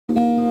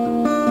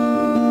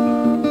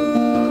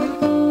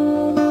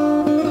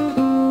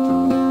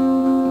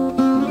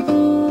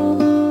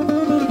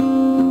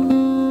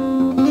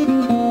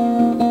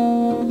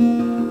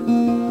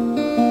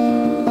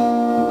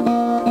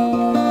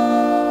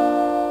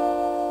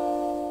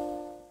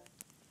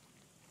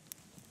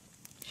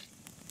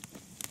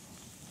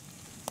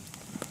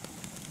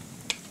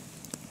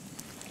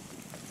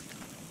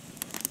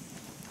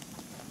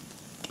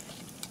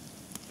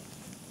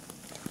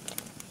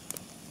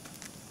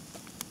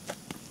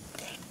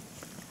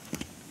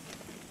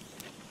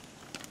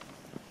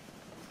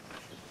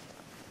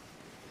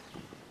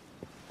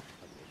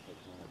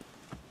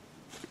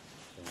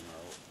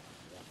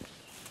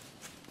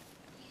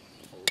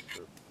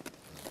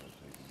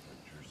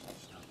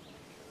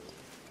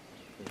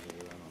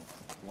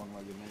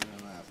one-legged man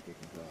and an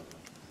ass-kicking problem.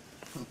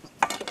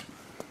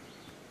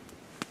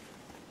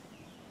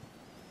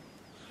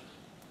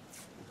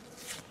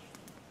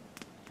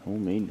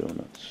 Homemade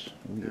donuts.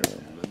 Oh, yeah.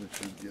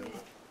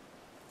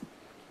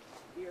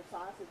 Your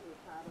sausage would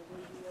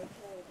probably be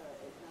okay, but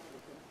it's not a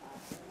good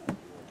sausage.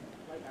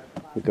 Like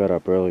our We got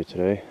up early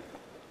today.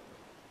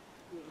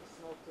 being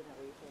smoked and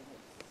everything,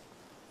 it's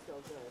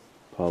still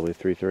good. Probably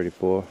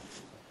 3:34.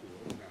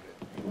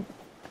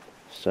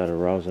 Started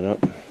rousing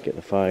up, getting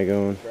the fire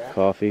going,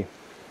 coffee,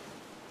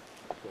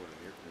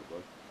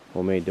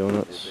 homemade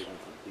donuts.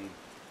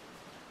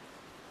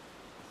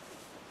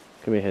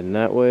 Gonna be heading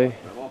that way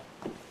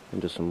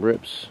into some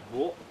rips.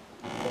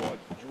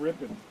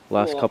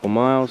 Last couple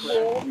miles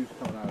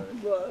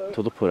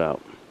till the put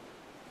out.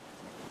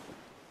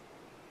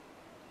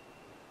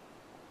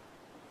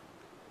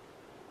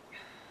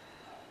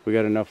 We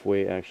got enough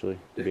weight actually,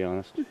 to be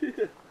honest.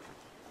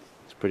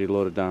 It's pretty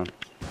loaded down.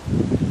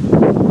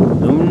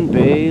 Loon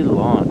Bay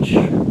launch.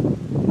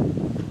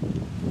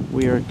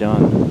 We are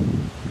done.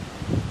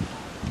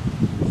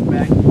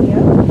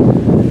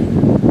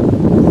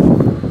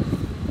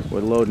 We're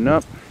loading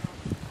up.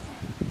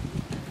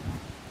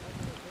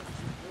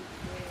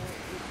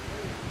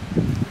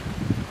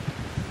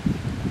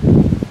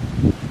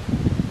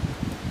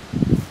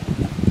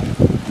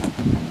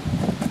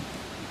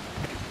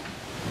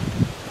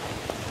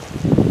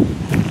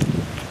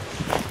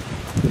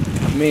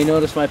 You may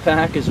notice my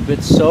pack is a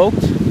bit soaked.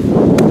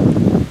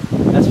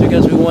 That's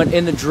because we went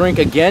in the drink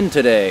again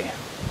today.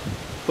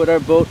 Put our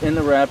boat in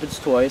the rapids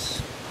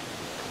twice.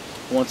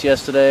 Once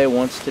yesterday,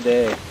 once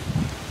today.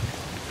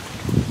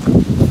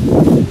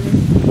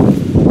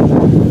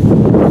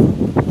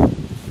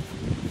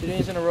 2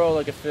 days in a row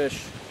like a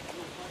fish.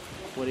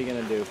 What are you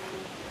gonna do?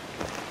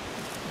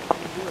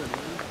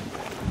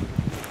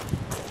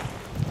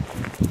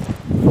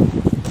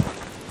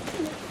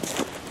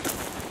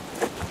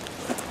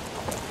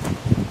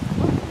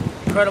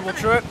 Incredible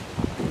trip.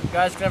 You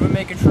guys can ever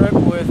make a trip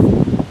with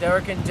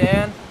Derek and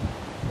Dan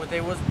with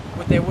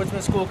their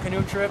Woodsman School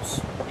canoe trips,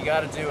 you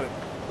gotta do it.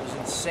 It was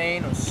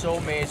insane, it was so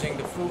amazing.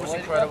 The food was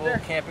incredible,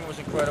 camping was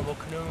incredible,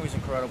 canoeing was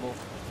incredible.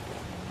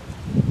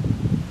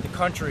 The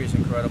country is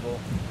incredible.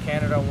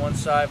 Canada on one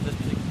side for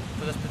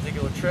this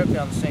particular trip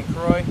down to St.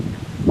 Croix.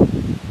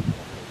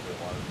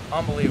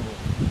 Unbelievable.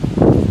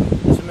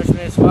 This is Mission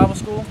Native Survival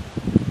School.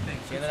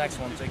 See you in the next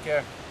one. Take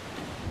care.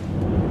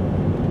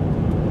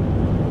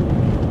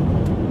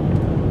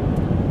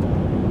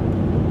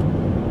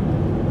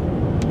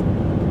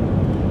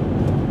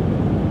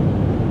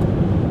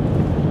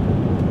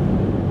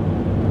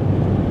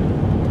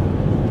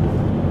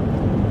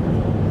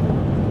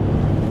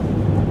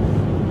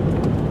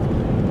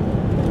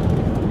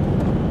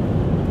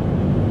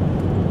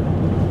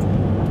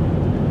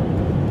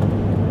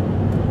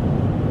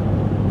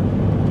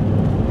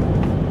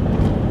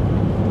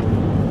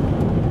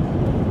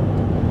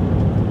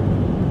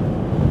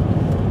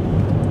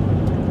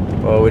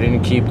 Well, we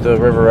didn't keep the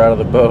river out of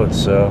the boat,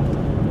 so...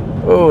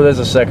 Oh, there's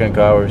a second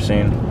car we've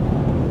seen.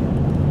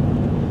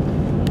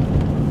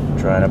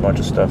 Trying a bunch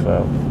of stuff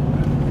out.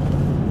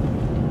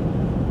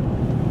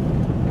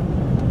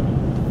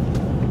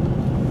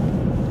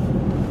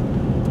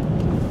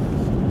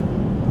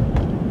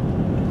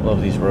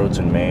 Love these roads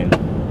in Maine.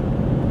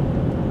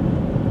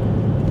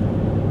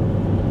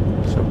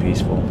 So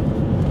peaceful.